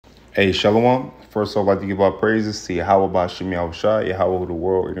Hey, Shalom. First off, I'd like to give our praises to Yahweh Bashim Yahushua, Yahweh who the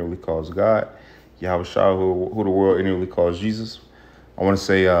world innately calls God, Yahweh Shah who the world innately calls Jesus. I want to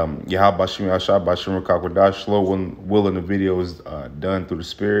say Yahweh Bashim Yahushua, Bashim Rakakwadash. Lord willing, the video is done through the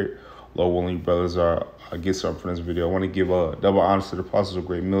Spirit. Lord willing, you brothers are get something from this video. I want to give double honors to the apostles of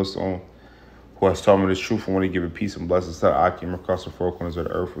Great Millstone who has taught me this truth. I want to give it peace and blessings to Akim across the four corners of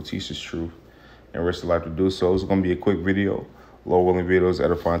the earth who teach this truth and risk the life to do so. It's going to be a quick video. Lord willing, videos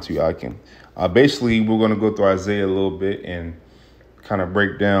edifying to you, Akim. Basically, we're going to go through Isaiah a little bit and kind of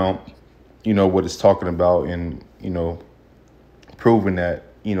break down, what it's talking about and, proving that,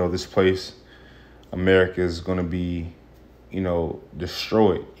 this place, America, is going to be,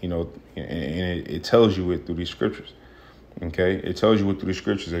 destroyed, and it tells you it through these scriptures. Okay, it tells you it through the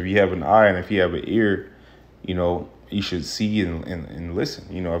scriptures. If you have an eye and if you have an ear, you should see and listen.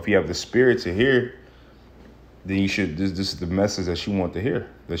 If you have the spirit to hear, then you should. This is the message that you want to hear,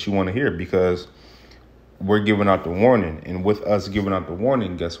 because we're giving out the warning, and with us giving out the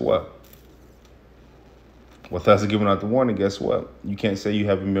warning, guess what? You can't say you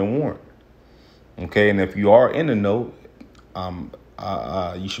haven't been warned. Okay, and if you are in the know,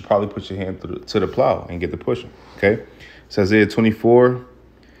 you should probably put your hand to the plow and get the pushing. Okay, it's Isaiah 24.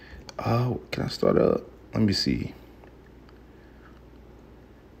 Can I start up? Let me see.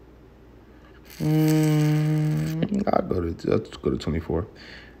 Let's go to 24.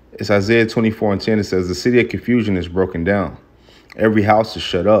 It's Isaiah 24:10. It says, "The city of confusion is broken down. Every house is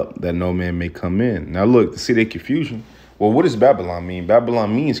shut up, that no man may come in." Now look, the city of confusion. Well, what does Babylon mean?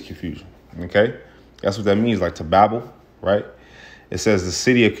 Babylon means confusion. Okay, that's what that means, like to babble, right? It says the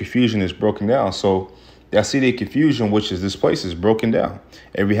city of confusion is broken down. So that city of confusion, which is this place, is broken down.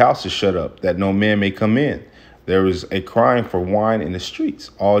 Every house is shut up, that no man may come in. There is a crying for wine in the streets.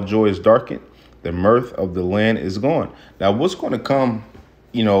 All joy is darkened. The mirth of the land is gone. Now, what's going to come,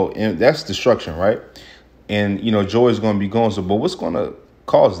 and that's destruction, right? And, joy is going to be gone. So, but what's going to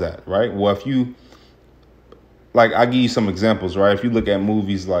cause that, right? Well, if you, I'll give you some examples, right? If you look at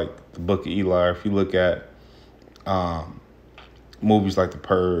movies like The Book of Eli, if you look at movies like The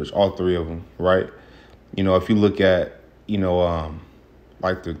Purge, all three of them, right? If you look at,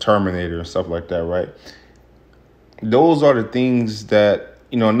 like The Terminator and stuff like that, right? Those are the things that,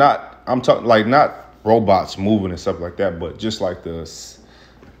 I'm talking like not robots moving and stuff like that, but just like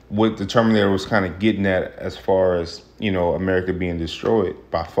what the Terminator was kind of getting at as far as, America being destroyed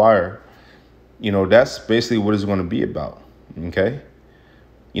by fire. That's basically what it's going to be about. Okay.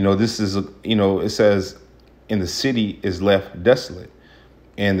 This is, it says, "And the city is left desolate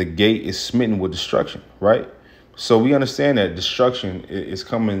and the gate is smitten with destruction." Right. So we understand that destruction is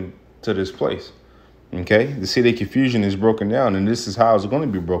coming to this place. Okay, the city of confusion is broken down, and this is how it's going to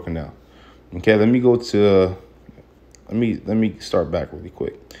be broken down. Okay, let me start back really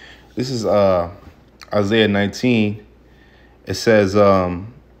quick. This is Isaiah 19. It says,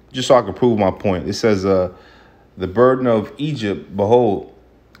 just so I can prove my point, it says, "The burden of Egypt, behold,"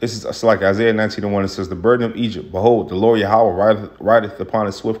 it's like Isaiah 19:1. It says, "The burden of Egypt, behold, the Lord Yahweh rideth upon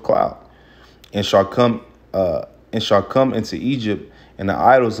a swift cloud, and shall come into Egypt. And the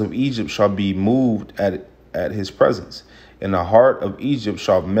idols of Egypt shall be moved at his presence. And the heart of Egypt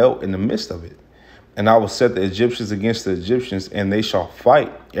shall melt in the midst of it. And I will set the Egyptians against the Egyptians, and they shall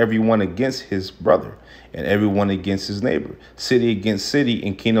fight, every one against his brother, and every one against his neighbor, city against city,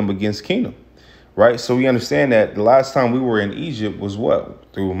 and kingdom against kingdom." Right? So we understand that the last time we were in Egypt was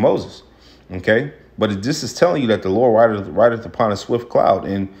what? Through Moses. Okay? But this is telling you that the Lord rideth upon a swift cloud,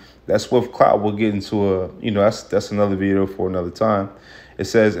 and that swift cloud will get into that's another video for another time. It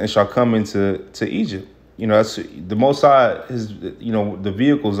says, "And shall come into Egypt." That's the Most High. The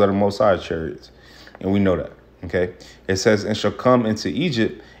vehicles are the Most High chariots, and we know that. Okay, it says, "And shall come into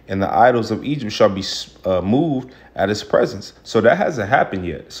Egypt, and the idols of Egypt shall be moved at his presence." So that hasn't happened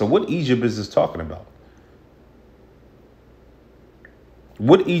yet. So what Egypt is this talking about?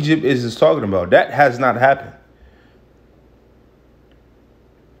 What Egypt is this talking about? That has not happened.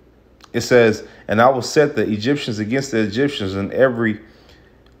 It says, "And I will set the Egyptians against the Egyptians, and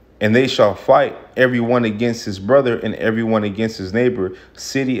they shall fight, every one against his brother, and every one against his neighbor,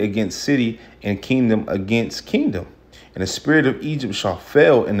 city against city, and kingdom against kingdom. And the spirit of Egypt shall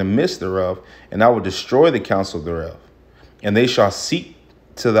fail in the midst thereof, and I will destroy the counsel thereof. And they shall seek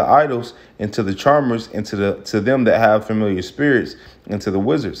to the idols, and to the charmers, and to them that have familiar spirits, and to the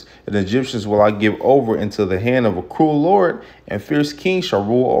wizards. And the Egyptians will I give over into the hand of a cruel Lord, and fierce kings shall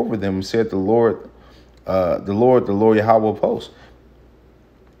rule over them, said the Lord Yahweh of hosts."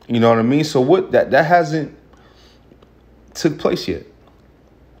 You know what I mean? So what that hasn't took place yet,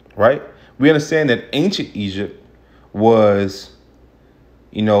 right? We understand that ancient Egypt was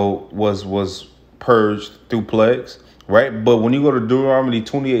was purged through plagues, right? But when you go to Deuteronomy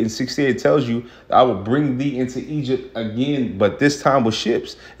 28 and 68, it tells you, I will bring thee into Egypt again, but this time with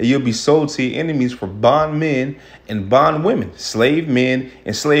ships, and you'll be sold to your enemies for bondmen and bondwomen, slave men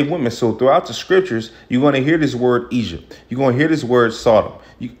and slave women. So throughout the scriptures, you're going to hear this word Egypt. You're going to hear this word Sodom,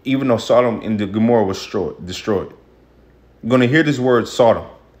 even though Sodom and the Gomorrah was destroyed. You're going to hear this word Sodom.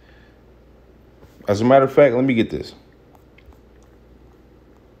 As a matter of fact, let me get this.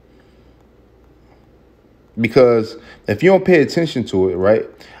 Because if you don't pay attention to it, right,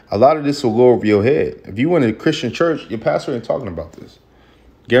 a lot of this will go over your head. If you went to a Christian church, your pastor ain't talking about this.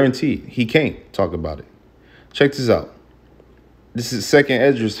 Guaranteed. He can't talk about it. Check this out. This is 2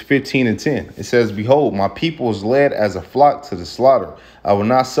 Esdras 15 and 10. It says, behold, my people is led as a flock to the slaughter. I will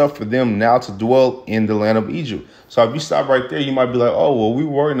not suffer them now to dwell in the land of Egypt. So if you stop right there, you might be like, oh, well, we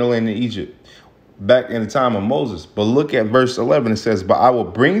were in the land of Egypt back in the time of Moses. But look at verse 11. It says, but I will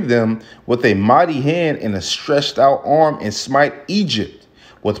bring them with a mighty hand and a stretched out arm and smite Egypt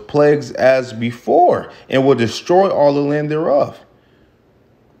with plagues as before, and will destroy all the land thereof.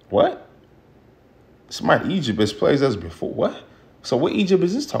 What? Smite Egypt as plagues as before. What? So what Egypt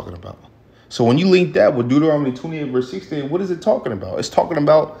is this talking about? So when you link that with Deuteronomy 28 verse 16, what is it talking about? It's talking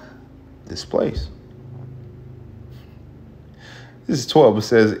about this place. This is 12. It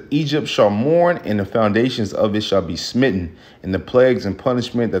says, Egypt shall mourn, and the foundations of it shall be smitten, and the plagues and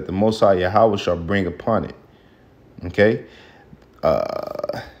punishment that the Most High Yahweh shall bring upon it. Okay?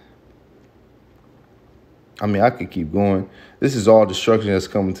 I mean, I could keep going. This is all destruction that's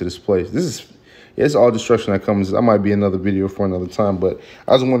coming to this place. It's all destruction that comes. That might be another video for another time, but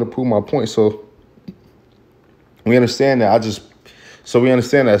I just want to prove my point. So we understand that. We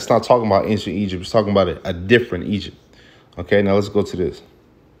understand that it's not talking about ancient Egypt. It's talking about a different Egypt. Okay, now let's go to this.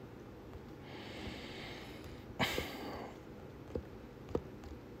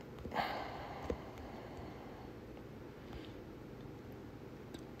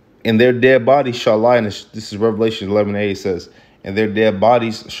 And their dead bodies shall lie in this is Revelation 11:8 says, and their dead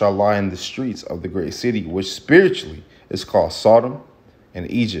bodies shall lie in the streets of the great city, which spiritually is called Sodom and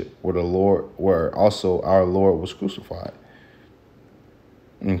Egypt, where also our Lord was crucified.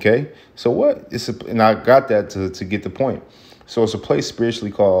 Okay, so what? And I got that to get the point. So it's a place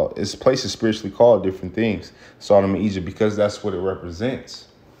spiritually called, places spiritually called different things, Sodom and Egypt, because that's what it represents.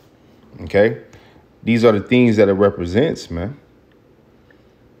 Okay, these are the things that it represents, man.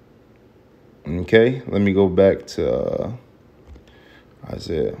 Okay, let me go back to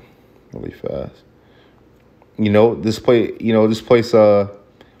Isaiah really fast. This place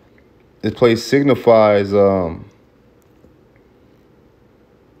signifies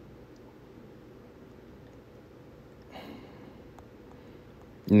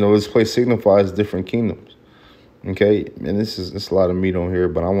this place signifies different kingdoms. Okay, and it's a lot of meat on here,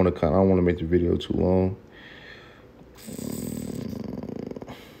 but I don't want to make the video too long.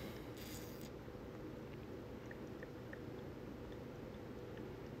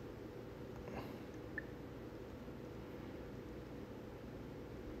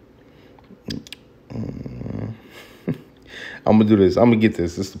 I'm going to do this. I'm going to get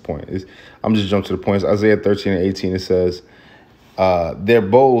this. This is the point. I'm just jump to the points. Isaiah 13 and 18, it says, their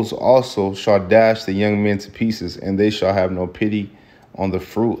bows also shall dash the young men to pieces, and they shall have no pity on the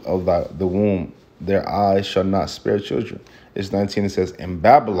fruit of the womb. Their eyes shall not spare children. It's 19, it says, in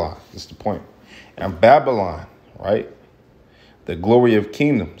Babylon, this is the point. And Babylon, right? The glory of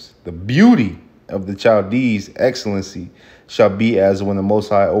kingdoms, the beauty of the Chaldees' excellency shall be as when the Most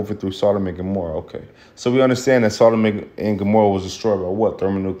High overthrew Sodom and Gomorrah. Okay, so we understand that Sodom and Gomorrah was destroyed by what?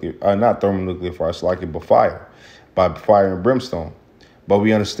 Not thermonuclear fire, it's like it, but by fire and brimstone. But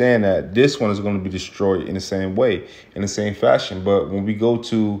we understand that this one is going to be destroyed in the same way, in the same fashion. But when we go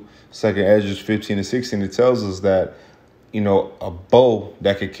to 2 Esdras 15 and 16, it tells us that, a bow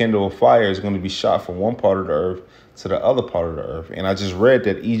that could kindle a fire is going to be shot from one part of the earth to the other part of the earth. And I just read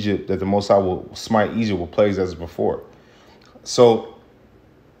that the Most High will smite Egypt with plagues as before. So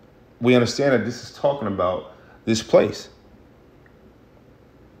we understand that this is talking about this place.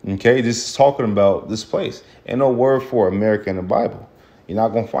 Okay, this is talking about this place. Ain't no word for America in the Bible. You're not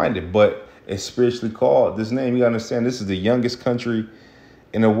going to find it, but it's spiritually called this name. You understand this is the youngest country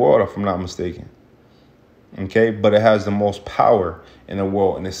in the world, if I'm not mistaken. Okay, but it has the most power in the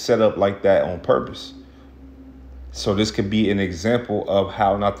world, and it's set up like that on purpose. So this could be an example of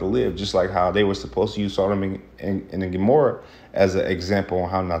how not to live, just like how they were supposed to use Sodom and Gomorrah as an example on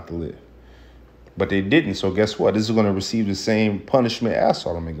how not to live. But they didn't. So guess what? This is going to receive the same punishment as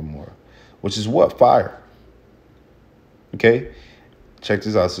Sodom and Gomorrah, which is what? Fire. Okay? Check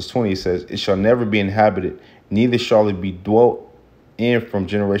this out. This is 20. It says, it shall never be inhabited, neither shall it be dwelt in from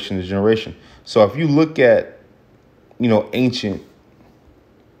generation to generation. So if you look at, ancient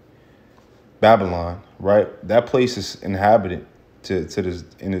Babylon, right? That place is inhabited to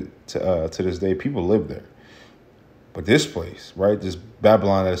this day. People live there. But this place, right, this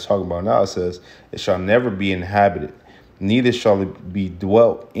Babylon that it's talking about now, it says, it shall never be inhabited, neither shall it be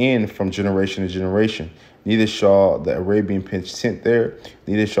dwelt in from generation to generation. Neither shall the Arabian pitch tent there,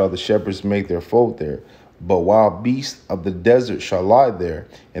 neither shall the shepherds make their fold there. But wild beasts of the desert shall lie there,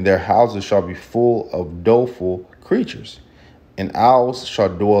 and their houses shall be full of doleful creatures. And owls shall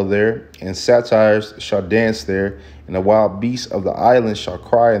dwell there, and satyrs shall dance there, and the wild beasts of the islands shall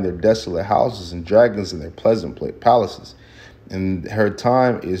cry in their desolate houses, and dragons in their pleasant palaces. And her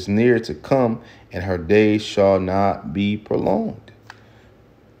time is near to come, and her days shall not be prolonged.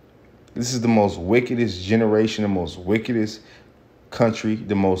 This is the most wickedest generation, the most wickedest country,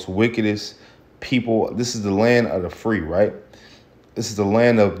 the most wickedest people. This is the land of the free, right? This is the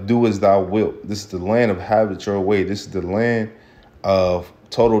land of do as thou wilt. This is the land of have it your way. This is the land of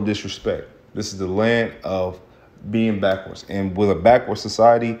total disrespect. This is the land of being backwards. And with a backward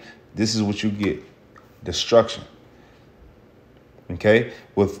society, this is what you get: destruction. Okay?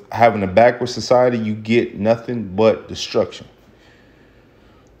 With having a backward society, you get nothing but destruction.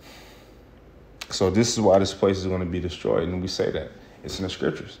 So this is why this place is going to be destroyed. And we say that. It's in the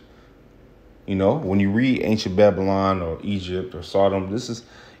scriptures. When you read ancient Babylon or Egypt or Sodom, this is,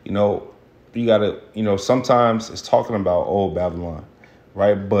 you got to, sometimes it's talking about old Babylon,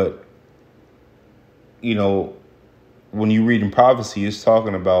 right? But, when you read in prophecy, it's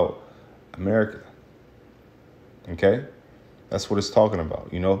talking about America. Okay? That's what it's talking about,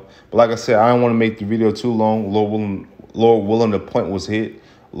 But like I said, I don't want to make the video too long. Lord willing, the point was hit.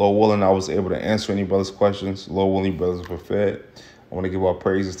 Lord willing, I was able to answer any brothers' questions. Lord willing, brothers were fed. I want to give all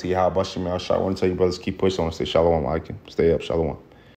praises to Yahweh Bashem Al Shai. I want to tell you, brothers, keep pushing. I want to say shalom alaikum. Stay up, shalom.